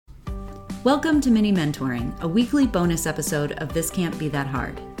Welcome to Mini Mentoring, a weekly bonus episode of This Can't Be That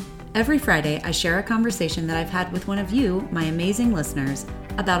Hard. Every Friday, I share a conversation that I've had with one of you, my amazing listeners,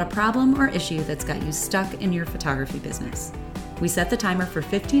 about a problem or issue that's got you stuck in your photography business. We set the timer for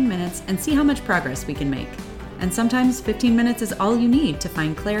 15 minutes and see how much progress we can make. And sometimes 15 minutes is all you need to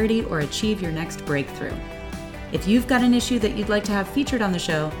find clarity or achieve your next breakthrough. If you've got an issue that you'd like to have featured on the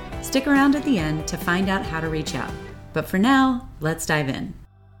show, stick around at the end to find out how to reach out. But for now, let's dive in.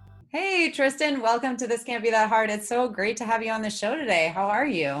 Hey, Tristan, welcome to This Can't Be That Hard. It's so great to have you on the show today. How are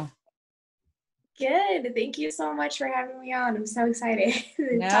you? Good. Thank you so much for having me on. I'm so excited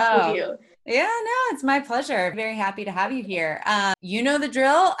to talk with you. Yeah, no, it's my pleasure. Very happy to have you here. You know the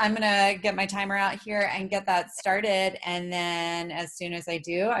drill. I'm going to get my timer out here and get that started. And then as soon as I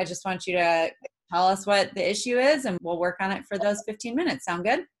do, I just want you to tell us what the issue is and we'll work on it for those 15 minutes. Sound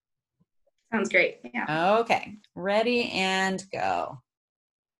good? Sounds great. Yeah. Okay. Ready and go.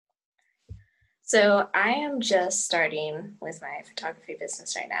 So I am just starting with my photography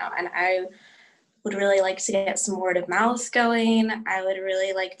business right now, and I would really like to get some word of mouth going. I would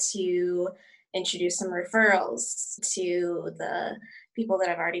really like to introduce some referrals to the people that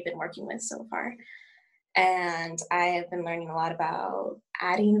I've already been working with so far. And I have been learning a lot about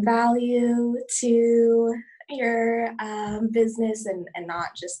adding value to your business and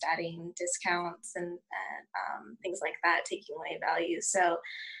not just adding discounts and things like that, taking away value. So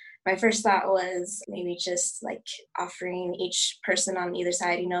my first thought was maybe just like offering each person on either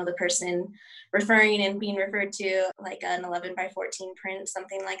side, the person referring and being referred to, like an 11 by 14 print,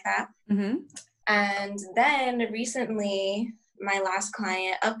 something like that. Mm-hmm. And then recently, my last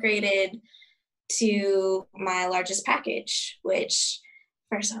client upgraded to my largest package, which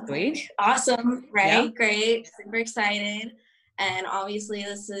first I was like, awesome, right? Yeah. Great, super excited. And obviously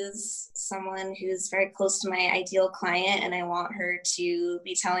this is someone who's very close to my ideal client and I want her to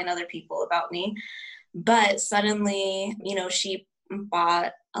be telling other people about me. But suddenly, she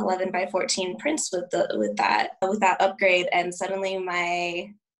bought 11 by 14 prints with that upgrade, and suddenly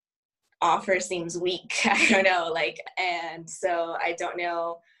my offer seems weak. I don't know, and so I don't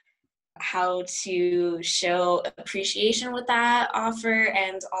know how to show appreciation with that offer.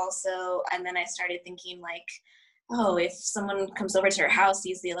 And then I started thinking if someone comes over to her house,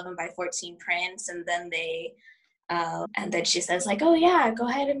 sees the 11 by 14 prints, and then and then she says oh yeah, go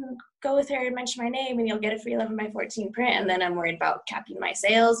ahead and go with her and mention my name and you'll get a free 11 by 14 print. And then I'm worried about capping my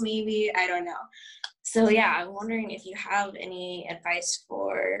sales, maybe, I don't know. So yeah, I'm wondering if you have any advice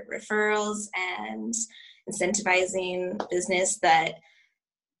for referrals and incentivizing business that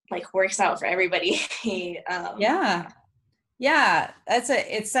works out for everybody. Yeah,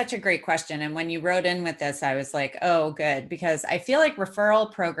 it's such a great question. And when you wrote in with this, I was like, oh, good, because I feel like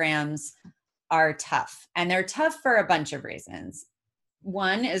referral programs are tough, and they're tough for a bunch of reasons.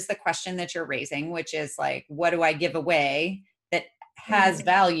 One is the question that you're raising, which is what do I give away that has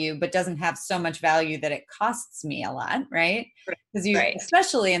value, but doesn't have so much value that it costs me a lot, right? Because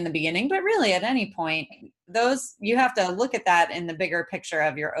especially in the beginning, but really at any point, you have to look at that in the bigger picture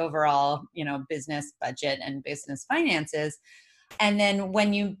of your overall, business budget and business finances. And then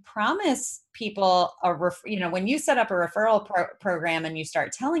when you promise people when you set up a referral program and you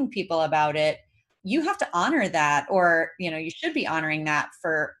start telling people about it, you have to honor that, or, you should be honoring that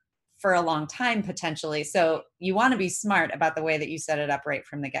for a long time, potentially. So you want to be smart about the way that you set it up right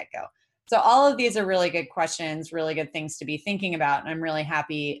from the get-go. So all of these are really good questions, really good things to be thinking about. And I'm really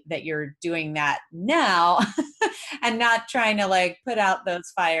happy that you're doing that now and not trying to put out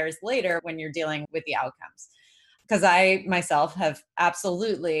those fires later when you're dealing with the outcomes. Because I myself have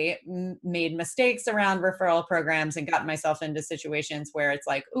absolutely made mistakes around referral programs and gotten myself into situations where it's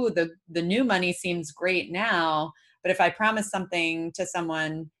the new money seems great now, but if I promise something to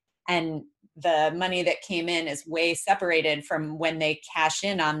someone and the money that came in is way separated from when they cash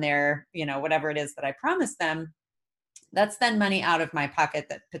in on their, whatever it is that I promised them, that's then money out of my pocket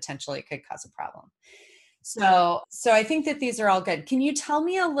that potentially could cause a problem. So I think that these are all good. Can you tell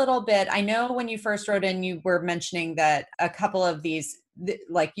me a little bit? I know when you first wrote in, you were mentioning that a couple of these,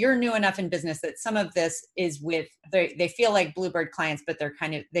 you're new enough in business that some of this is they feel like Bluebird clients, but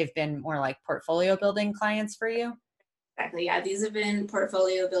they've been more like portfolio building clients for you. Exactly. Yeah, these have been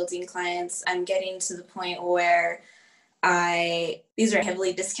portfolio building clients. I'm getting to the point where these are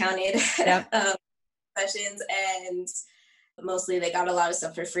heavily discounted sessions, and mostly they got a lot of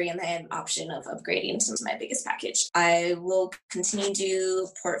stuff for free and they had an option of upgrading to my biggest package. I will continue to do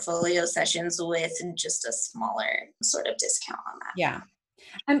portfolio sessions with just a smaller sort of discount on that. Yeah.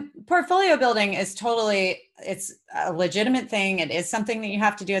 And portfolio building is it's a legitimate thing. It is something that you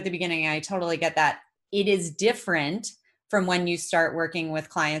have to do at the beginning. I totally get that. It is different from when you start working with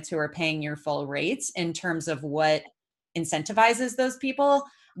clients who are paying your full rates in terms of what incentivizes those people.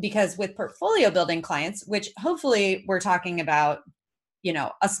 Because with portfolio building clients, which hopefully we're talking about,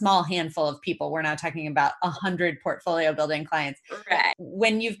 a small handful of people, we're not talking about 100 portfolio building clients. Right.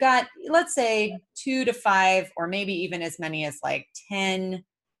 When you've got, let's say 2 to 5, or maybe even as many as like 10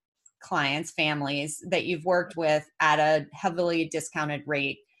 clients, families that you've worked with at a heavily discounted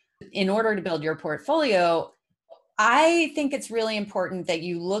rate, in order to build your portfolio, I think it's really important that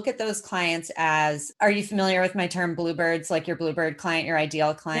you look at those clients as, are you familiar with my term bluebirds, like your bluebird client, your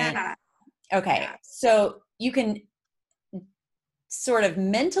ideal client? Yeah. Okay. Yeah. So you can sort of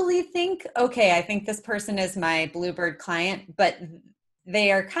mentally think, okay, I think this person is my bluebird client, but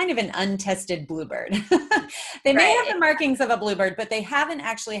they are kind of an untested bluebird. They may have the markings of a bluebird, but they haven't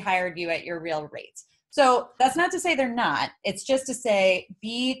actually hired you at your real rates. So that's not to say they're not. It's just to say,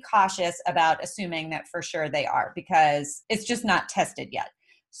 be cautious about assuming that for sure they are, because it's just not tested yet.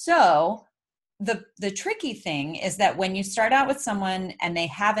 So the tricky thing is that when you start out with someone and they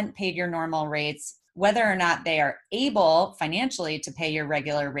haven't paid your normal rates, whether or not they are able financially to pay your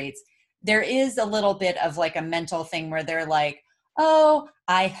regular rates, there is a little bit of like a mental thing where they're like, oh,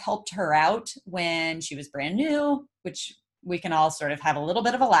 I helped her out when she was brand new, which we can all sort of have a little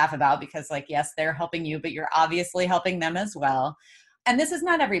bit of a laugh about, because like, yes, they're helping you, but you're obviously helping them as well. And this is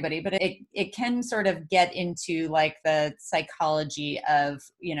not everybody, but it can sort of get into like the psychology of,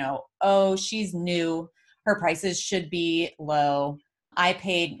 oh, she's new, her prices should be low. I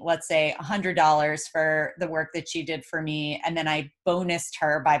paid, let's say, $100 for the work that she did for me, and then I bonused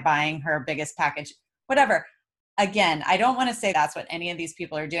her by buying her biggest package, whatever. Again, I don't want to say that's what any of these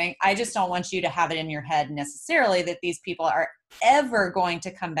people are doing. I just don't want you to have it in your head necessarily that these people are ever going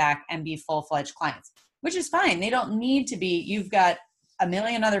to come back and be full-fledged clients, which is fine. They don't need to be. You've got a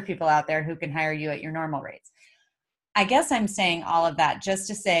million other people out there who can hire you at your normal rates. I guess I'm saying all of that just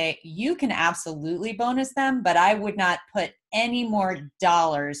to say you can absolutely bonus them, but I would not put any more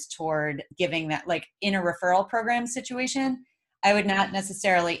dollars toward giving that, like in a referral program situation. I would not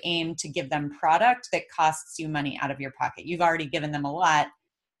necessarily aim to give them product that costs you money out of your pocket. You've already given them a lot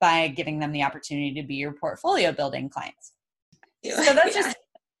by giving them the opportunity to be your portfolio building clients. So that's just,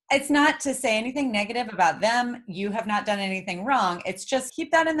 it's not to say anything negative about them. You have not done anything wrong. It's just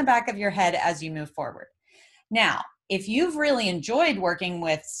keep that in the back of your head as you move forward. Now, if you've really enjoyed working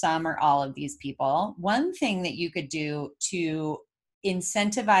with some or all of these people, one thing that you could do to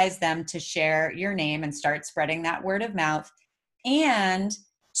incentivize them to share your name and start spreading that word of mouth, and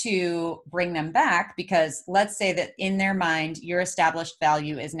to bring them back, because let's say that in their mind, your established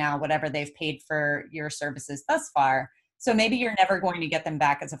value is now whatever they've paid for your services thus far. So maybe you're never going to get them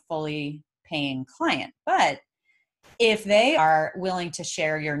back as a fully paying client. But if they are willing to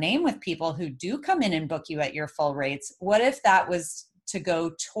share your name with people who do come in and book you at your full rates, what if that was to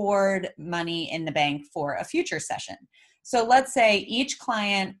go toward money in the bank for a future session? So let's say each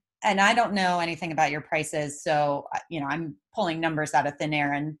client, and I don't know anything about your prices, so I'm pulling numbers out of thin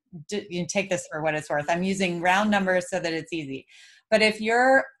air, and you take this for what it's worth. I'm using round numbers so that it's easy. But if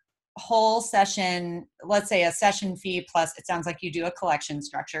your whole session, let's say a session fee plus, it sounds like you do a collection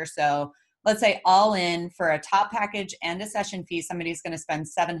structure. So let's say all in for a top package and a session fee, somebody's going to spend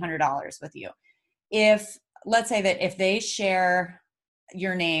 $700 with you. Let's say that if they share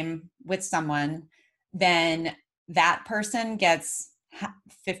your name with someone, then that person gets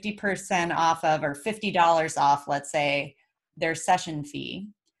 50% off of, or $50 off, let's say, their session fee.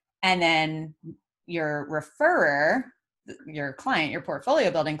 And then your referrer, your client, your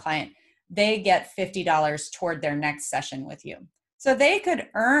portfolio building client, they get $50 toward their next session with you. So they could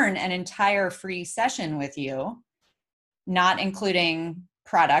earn an entire free session with you, not including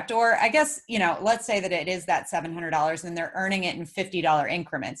product. Or I guess, let's say that it is that $700 and they're earning it in $50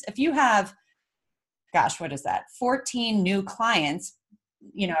 increments. If you have, what is that? 14 new clients,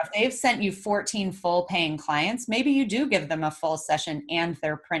 if they've sent you 14 full paying clients, maybe you do give them a full session and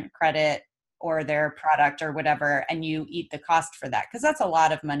their print credit or their product or whatever, and you eat the cost for that, because that's a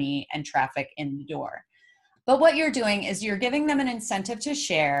lot of money and traffic in the door. But what you're doing is you're giving them an incentive to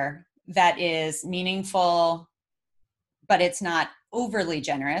share that is meaningful, but it's not overly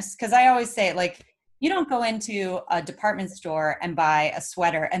generous. Because I always say, like, you don't go into a department store and buy a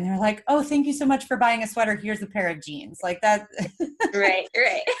sweater and they're like, oh, thank you so much for buying a sweater. Here's a pair of jeans. Like that. Right.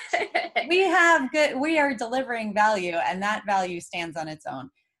 We are delivering value, and that value stands on its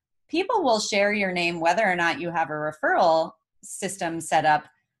own. People will share your name whether or not you have a referral system set up,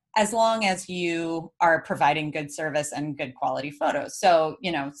 as long as you are providing good service and good quality photos. So,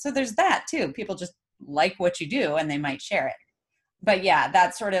 so there's that too. People just like what you do and they might share it. But yeah,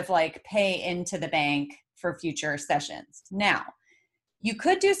 that sort of like pay into the bank for future sessions. Now, you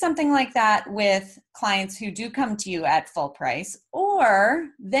could do something like that with clients who do come to you at full price, or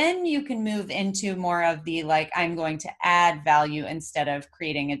then you can move into more of the like, I'm going to add value instead of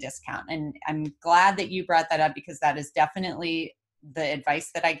creating a discount. And I'm glad that you brought that up, because that is definitely the advice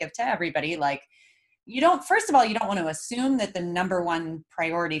that I give to everybody. Like, first of all, you don't want to assume that the number one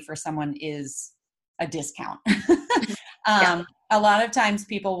priority for someone is a discount. A lot of times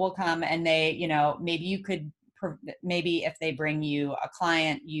people will come and they, maybe if they bring you a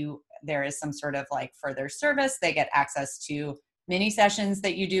client, there is some sort of like further service. They get access to mini sessions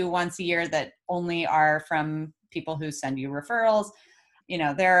that you do once a year that only are from people who send you referrals.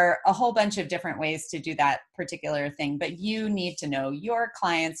 There are a whole bunch of different ways to do that particular thing, but you need to know your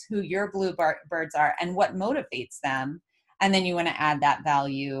clients, who your bluebirds are, and what motivates them. And then you want to add that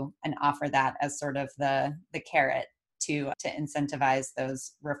value and offer that as sort of the carrot to incentivize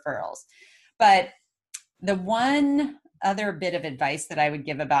those referrals. But the one other bit of advice that I would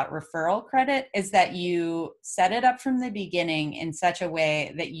give about referral credit is that you set it up from the beginning in such a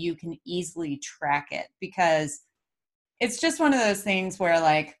way that you can easily track it, because it's just one of those things where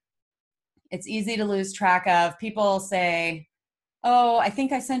like it's easy to lose track of. People say, oh, I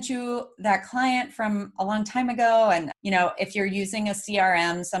think I sent you that client from a long time ago. And, if you're using a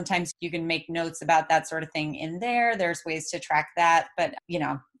CRM, sometimes you can make notes about that sort of thing in there. There's ways to track that. But,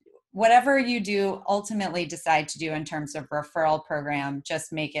 whatever you do, ultimately decide to do in terms of referral program,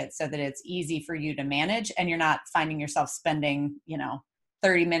 just make it so that it's easy for you to manage and you're not finding yourself spending,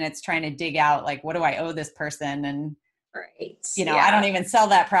 30 minutes trying to dig out, like, what do I owe this person? And, right. I don't even sell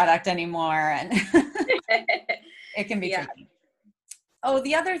that product anymore. And it can be tricky. Oh,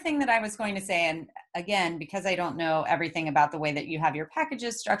 the other thing that I was going to say, and again, because I don't know everything about the way that you have your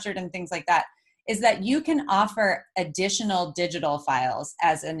packages structured and things like that, is that you can offer additional digital files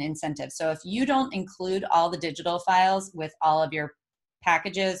as an incentive. So if you don't include all the digital files with all of your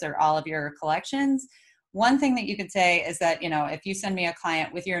packages or all of your collections, one thing that you could say is that, if you send me a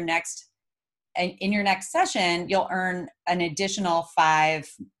client with in your next session, you'll earn an additional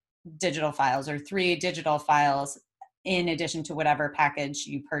 5 digital files or 3 digital files in addition to whatever package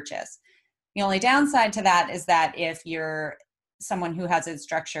you purchase. The only downside to that is that if you're someone who has it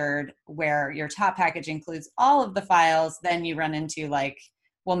structured where your top package includes all of the files, then you run into like,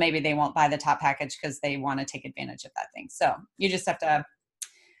 well, maybe they won't buy the top package because they want to take advantage of that thing. So you just have to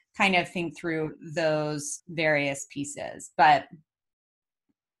kind of think through those various pieces. But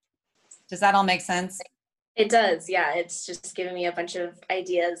does that all make sense? It does. Yeah. It's just giving me a bunch of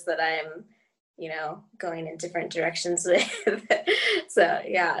ideas that I'm, going in different directions with. So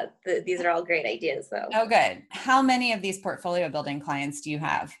yeah, these are all great ideas though. Oh, good. How many of these portfolio building clients do you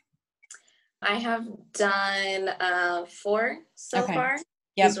have? I have done 4 so far.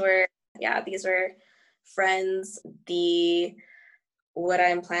 Yep. These were friends. What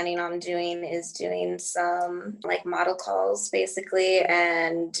I'm planning on doing is doing some like model calls basically,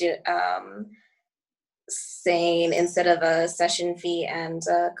 and saying instead of a session fee and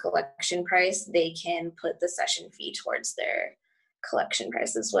a collection price, they can put the session fee towards their collection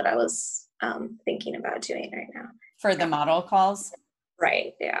price is what I was thinking about doing right now. For the model calls?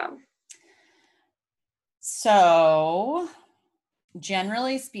 Right, yeah. So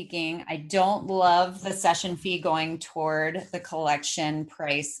generally speaking, I don't love the session fee going toward the collection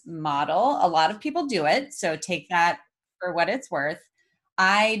price model. A lot of people do it, so take that for what it's worth.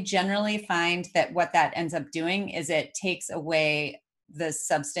 I generally find that what that ends up doing is it takes away the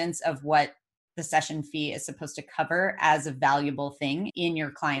substance of what the session fee is supposed to cover as a valuable thing in your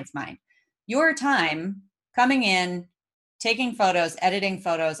client's mind. Your time coming in, taking photos, editing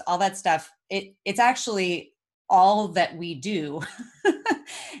photos, all that stuff, it's actually all that we do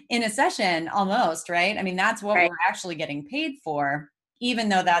in a session almost, right? I mean, that's what we're actually getting paid for. Even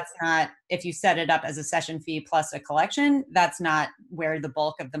though that's not, if you set it up as a session fee plus a collection, that's not where the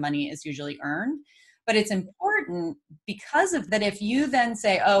bulk of the money is usually earned. But it's important because of that. If you then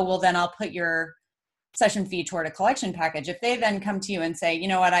say, oh, well, then I'll put your session fee toward a collection package. If they then come to you and say, you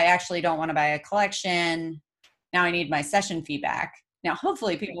know what, I actually don't want to buy a collection. Now I need my session fee back. Now,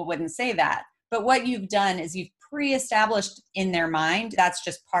 hopefully people wouldn't say that. But what you've done is you've pre-established in their mind, that's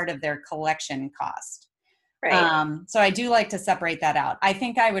just part of their collection cost. Right. So I do like to separate that out. I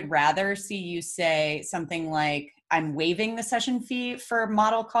think I would rather see you say something like, I'm waiving the session fee for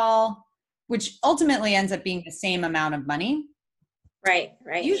model call, which ultimately ends up being the same amount of money. Right.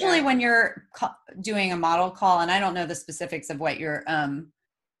 Usually when you're doing a model call, and I don't know the specifics of what your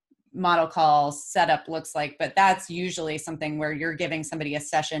model call setup looks like, but that's usually something where you're giving somebody a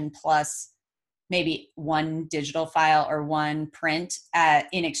session plus maybe one digital file or one print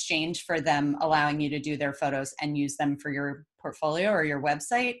in exchange for them allowing you to do their photos and use them for your portfolio or your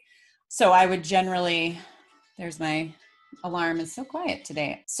website. So I would generally, there's my alarm is so quiet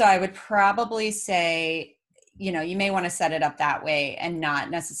today. So I would probably say, you know, you may want to set it up that way and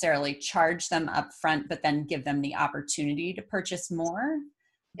not necessarily charge them up front, but then give them the opportunity to purchase more.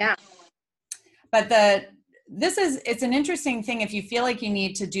 Yeah. But it's an interesting thing. If you feel like you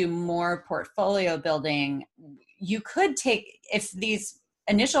need to do more portfolio building, you could if these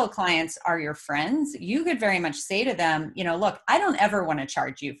initial clients are your friends, you could very much say to them, you know, look, I don't ever want to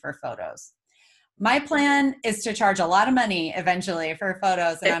charge you for photos. My plan is to charge a lot of money eventually for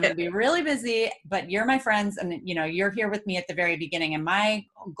photos, and I'm going to be really busy, but you're my friends, and you know, you're here with me at the very beginning. And my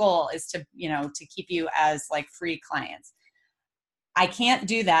goal is to, you know, to keep you as like free clients. I can't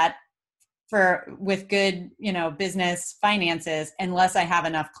do that with good, you know, business finances unless I have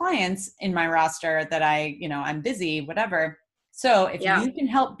enough clients in my roster that I'm busy, whatever. So if you can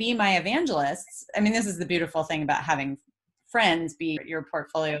help be my evangelists, I mean, this is the beautiful thing about having friends be your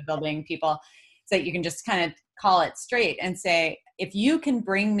portfolio building people, so that you can just kind of call it straight and say, if you can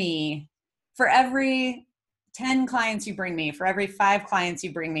bring me, for every 10 clients you bring me, for every 5 clients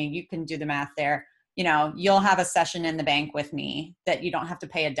you bring me, you can do the math there, you know, you'll have a session in the bank with me that you don't have to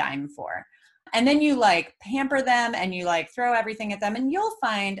pay a dime for. And then you like pamper them and you like throw everything at them. And you'll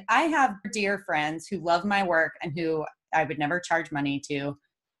find I have dear friends who love my work and who I would never charge money to.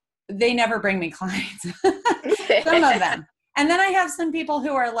 They never bring me clients, some of them. And then I have some people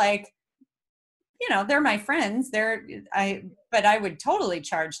who are like, you know, they're my friends. But I would totally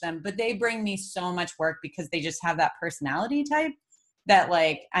charge them, but they bring me so much work because they just have that personality type that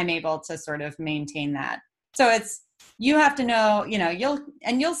like, I'm able to sort of maintain that. So you have to know, you know,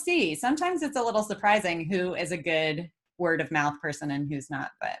 you'll see, sometimes it's a little surprising who is a good word of mouth person and who's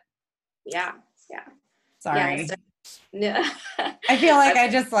not, but yeah. Sorry. Yeah. I feel like I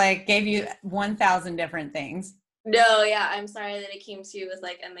just like gave you 1,000 different things. No, yeah, I'm sorry that it came to you with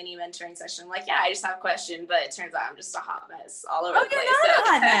like a mini mentoring session. Like, yeah, I just have a question, but it turns out I'm just a hot mess all over the place. You're not a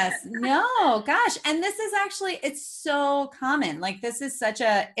hot mess. No, gosh. And this is actually, it's so common. Like this is such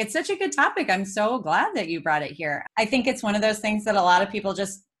a good topic. I'm so glad that you brought it here. I think it's one of those things that a lot of people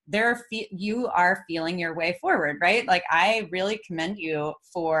just, you are feeling your way forward, right? Like I really commend you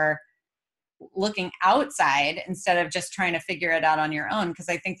for looking outside instead of just trying to figure it out on your own. Because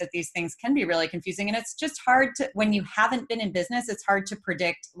I think that these things can be really confusing, and it's just hard to, when you haven't been in business, it's hard to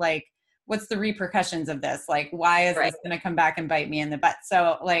predict like, what's the repercussions of this? Like, why is this going to come back and bite me in the butt?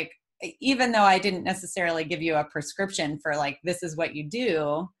 So like, even though I didn't necessarily give you a prescription for like, this is what you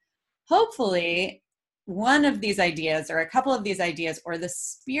do, hopefully one of these ideas or a couple of these ideas or the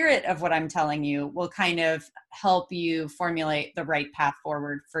spirit of what I'm telling you will kind of help you formulate the right path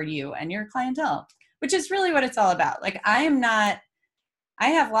forward for you and your clientele, which is really what it's all about. Like I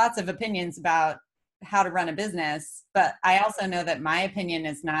have lots of opinions about how to run a business, but I also know that my opinion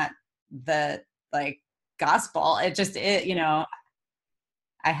is not the like gospel. You know,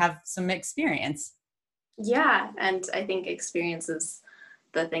 I have some experience. Yeah. And I think experience is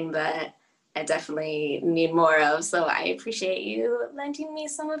the thing that I definitely need more of. So I appreciate you lending me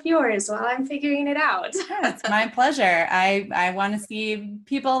some of yours while I'm figuring it out. Yeah, it's my pleasure. I want to see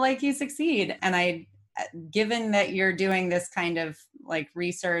people like you succeed. And given that you're doing this kind of like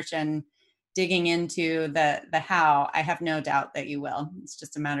research and digging into the how, I have no doubt that you will. It's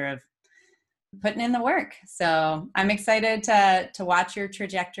just a matter of putting in the work. So I'm excited to watch your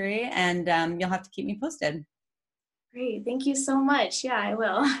trajectory, and you'll have to keep me posted. Great. Thank you so much. Yeah, I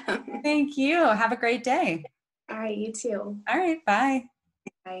will. Thank you. Have a great day. All right. You too. All right. Bye.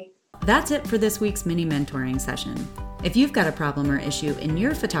 Bye. That's it for this week's mini mentoring session. If you've got a problem or issue in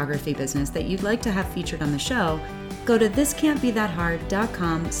your photography business that you'd like to have featured on the show, go to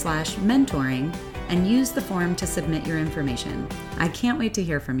thiscan'tbethathard.com/mentoring and use the form to submit your information. I can't wait to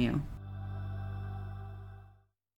hear from you.